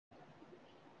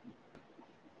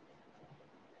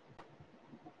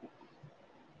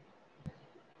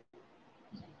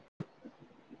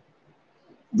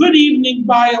Good evening,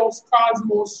 Bios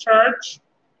Cosmos Church.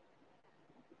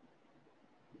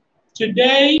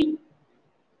 Today,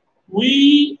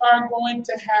 we are going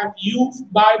to have youth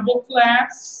Bible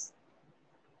class.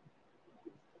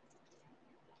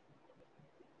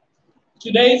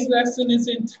 Today's lesson is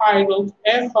entitled,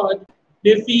 Ehud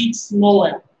Defeats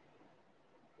Moab.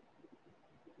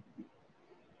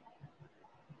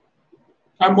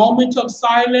 A moment of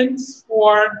silence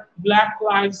for Black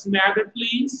Lives Matter,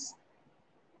 please.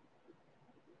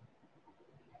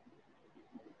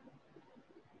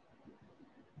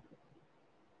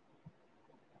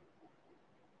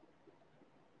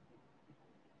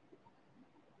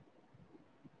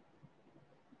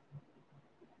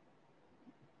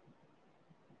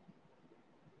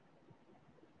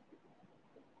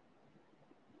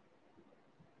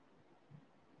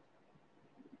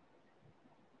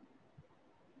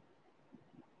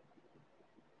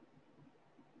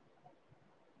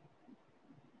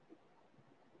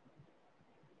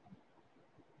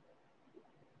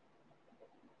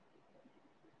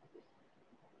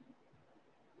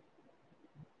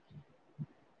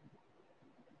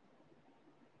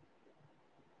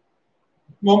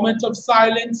 Moment of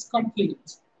silence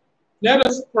complete. Let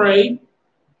us pray.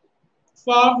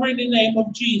 Father, in the name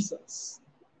of Jesus,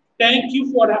 thank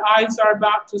you for the eyes are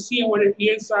about to see and what the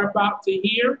ears are about to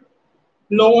hear.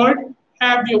 Lord,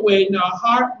 have your way in our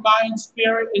heart, mind,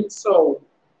 spirit, and soul.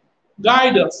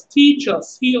 Guide us, teach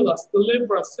us, heal us,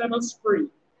 deliver us, set us free.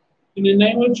 In the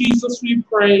name of Jesus, we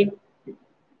pray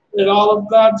that all of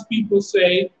God's people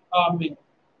say, Amen.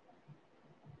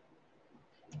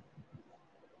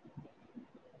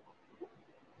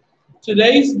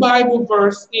 Today's Bible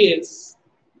verse is,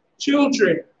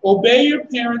 children, obey your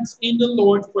parents in the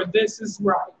Lord, for this is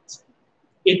right.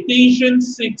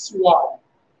 Ephesians 6:1.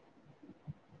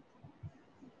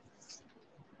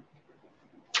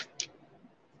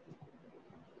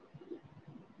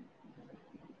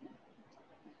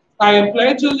 I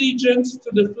pledge allegiance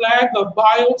to the flag of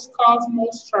Bios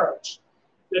Cosmos Church,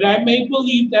 that I may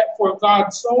believe that for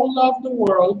God so loved the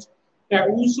world, that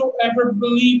whosoever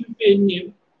believeth in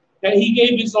him, that he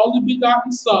gave his only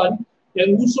begotten Son, that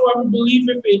whosoever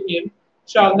believeth in him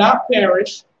shall not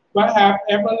perish, but have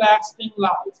everlasting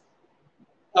life.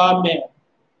 Amen.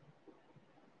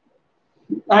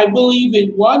 I believe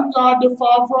in one God the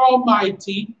Father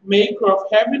Almighty, maker of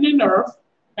heaven and earth,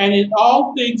 and in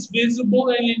all things visible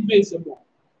and invisible,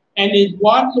 and in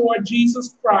one Lord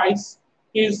Jesus Christ,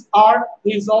 his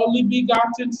only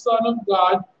begotten Son of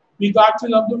God,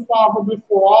 begotten of the Father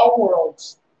before all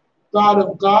worlds, God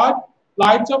of God,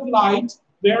 light of light,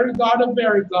 very God of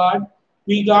very God,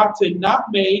 begotten,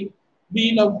 not made,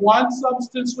 being of one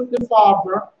substance with the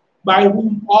Father, by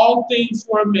whom all things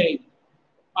were made.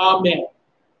 Amen.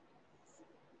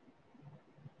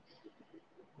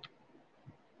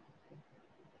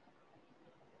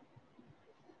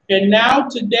 And now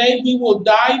today we will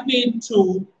dive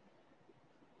into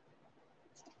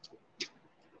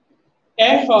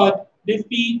Ehud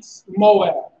defeats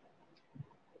Moab.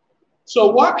 So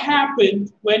what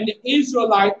happened when the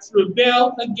Israelites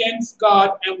rebelled against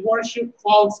God and worshiped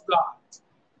false gods?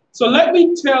 So let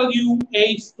me tell you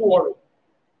a story.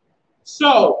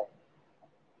 So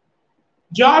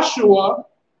Joshua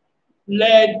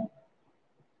led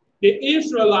the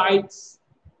Israelites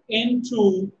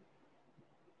into,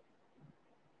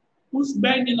 who's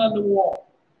banging on the wall?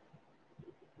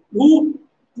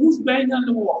 Who's banging on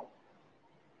the wall?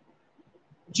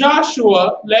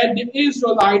 Joshua led the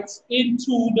Israelites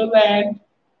into the land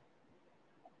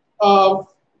of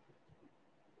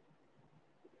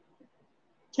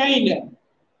Canaan.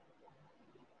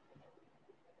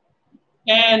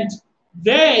 And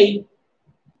they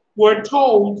were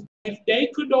told if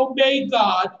they could obey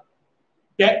God,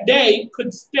 that they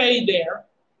could stay there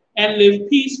and live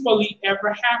peacefully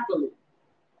ever happily.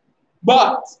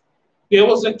 But there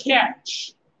was a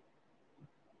catch.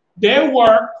 There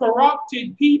were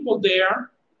corrupted people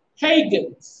there,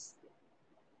 pagans.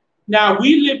 Now,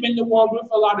 we live in the world with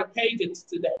a lot of pagans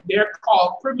today. They're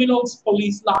called criminals.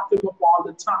 Police lock them up all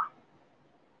the time.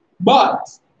 But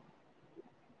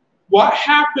what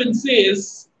happens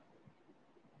is,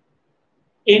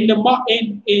 during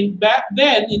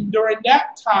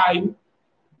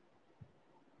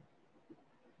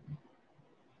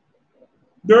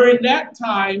that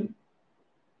time,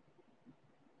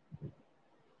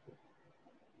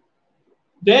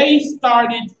 they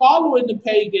started following the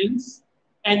pagans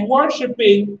and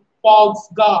worshiping false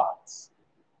gods.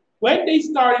 When they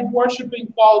started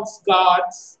worshiping false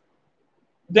gods,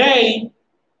 they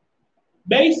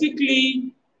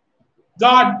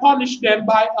God punished them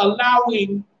by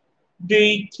allowing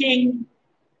the king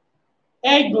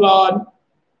Eglon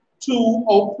to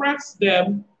oppress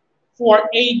them for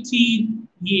 18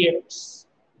 years.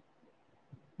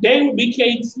 They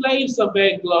became slaves of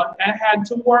Eglon and had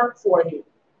to work for him.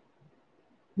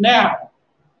 Now,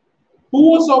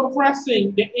 who was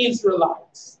oppressing the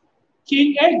Israelites?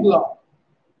 King Eglon.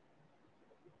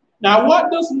 Now,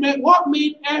 what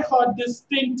made Ehud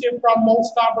distinctive from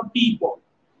most other people?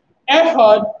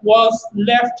 Ehud was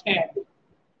left-handed.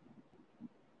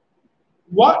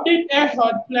 What did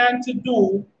Ehud plan to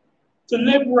do to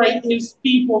liberate his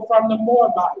people from the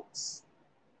Moabites?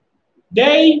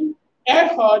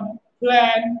 Ehud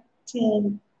planned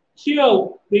to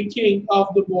kill the king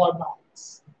of the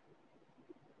Moabites.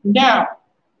 Now,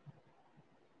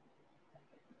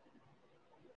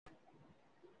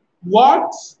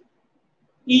 what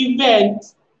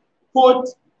event put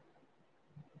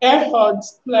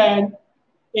Ehud's plan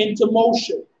into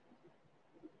motion?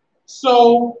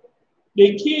 So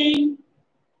the king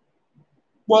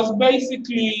was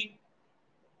basically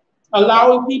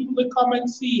allowing people to come and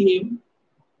see him.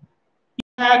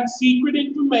 He had secret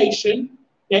information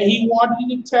that he wanted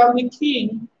to tell the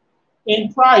king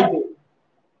in private.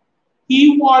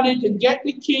 He wanted to get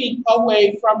the king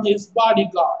away from his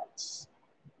bodyguards.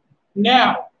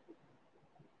 Now,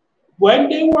 when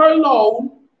they were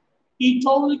alone, he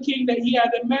told the king that he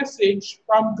had a message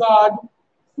from God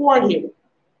for him.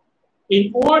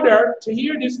 In order to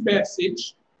hear this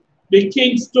message, the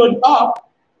king stood up,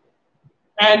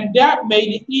 and that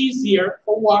made it easier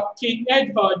for what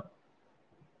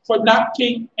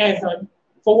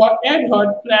for what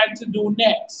Ehud planned to do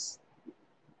next.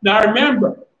 Now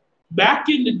remember, back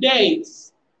in the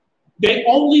days, they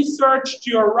only searched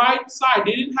your right side.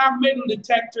 They didn't have metal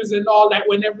detectors and all that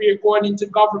whenever you're going into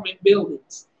government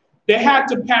buildings. They had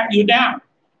to pat you down.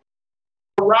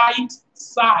 Right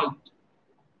side.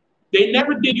 They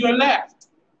never did your left.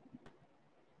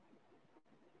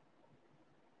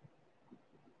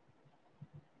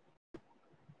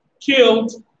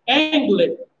 Killed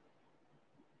Anglin.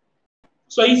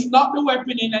 So he snuck the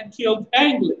weapon in and killed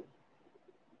Anglin.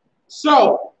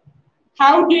 So,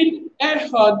 how did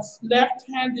Ehud's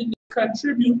left-handedness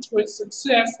contribute to his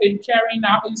success in carrying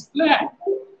out his plan?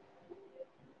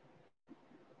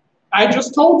 I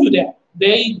just told you that.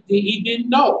 He didn't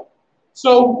know.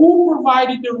 So who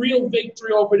provided the real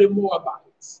victory over the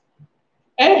Moabites?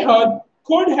 Ehud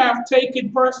could have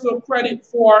taken personal credit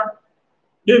for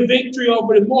the victory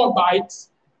over the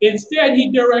Moabites. Instead,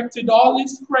 he directed all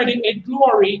his credit and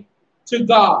glory to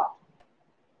God.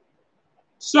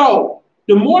 So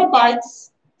the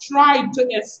Moabites tried to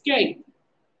escape,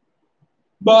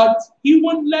 but he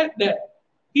wouldn't let them.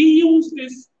 He used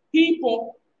his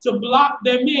people to block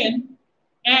them in,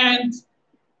 and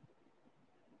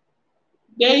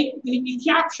he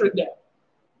captured them,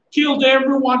 killed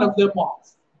every one of them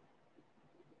off.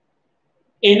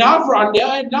 In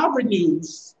other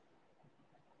news,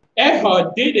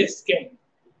 Ehud did escape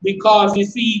because, you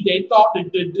see, they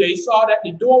saw that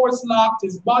the door was locked.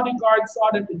 His bodyguard saw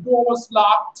that the door was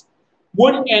locked,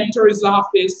 wouldn't enter his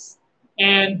office,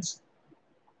 and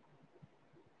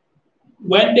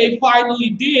when they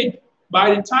finally did,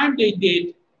 by the time they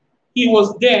did, he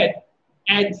was dead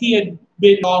and he had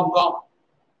been long gone.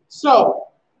 So,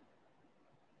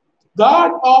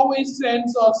 God always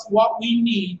sends us what we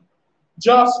need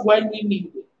just when we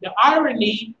need it. The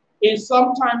irony is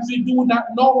sometimes we do not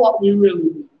know what we really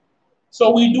need.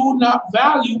 So we do not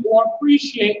value or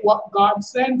appreciate what God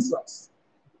sends us.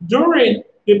 During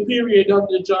the period of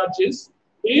the Judges,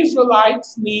 the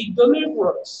Israelites need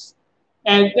deliverers.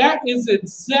 And that is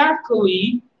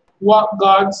exactly what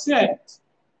God sent.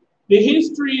 The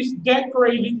history is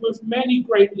decorated with many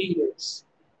great leaders.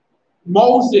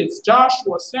 Moses,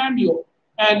 Joshua, Samuel,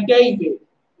 and David.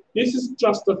 This is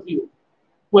just a few.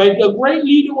 When the great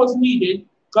leader was needed,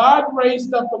 God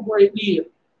raised up a great leader.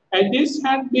 And this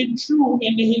has been true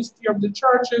in the history of the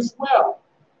church as well.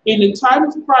 In the time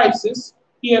of crisis,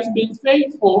 he has been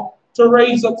faithful to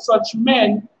raise up such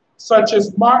men such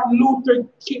as Martin Luther,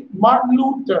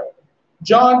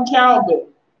 John Calvin,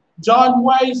 John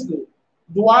Wesley,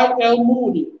 Dwight L.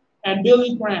 Moody, and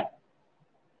Billy Graham.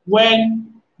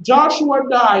 When Joshua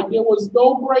died, there was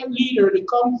no great leader to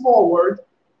come forward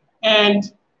and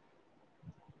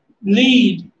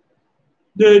lead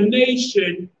the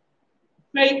nation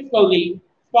faithfully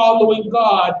following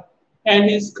God and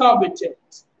his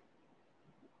covenant.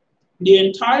 The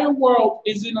entire world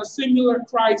is in a similar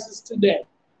crisis today.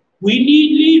 We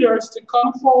need leaders to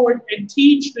come forward and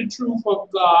teach the truth of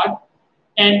God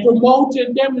and promote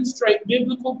and demonstrate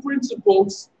biblical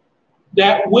principles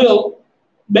that will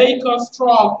make us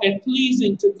strong and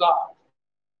pleasing to God.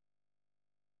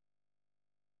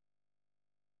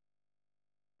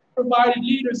 provided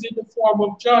leaders in the form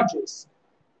of judges.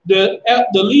 The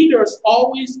leaders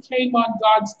always came on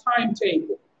God's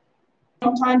timetable.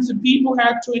 Sometimes the people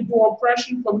had to endure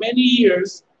oppression for many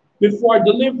years before a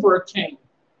deliverer came.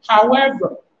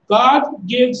 However, God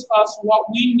gives us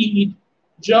what we need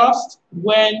just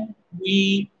when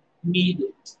we need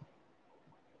it.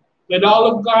 Let all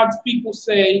of God's people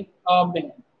say,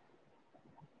 Amen.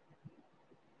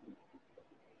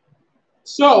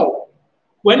 So,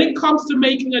 when it comes to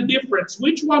making a difference,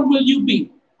 which one will you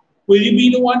be? Will you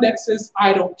be the one that says,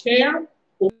 I don't care?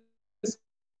 Or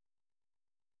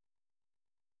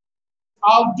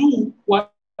I'll do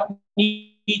what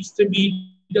needs to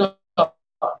be done.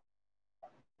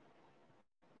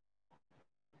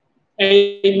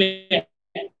 Amen.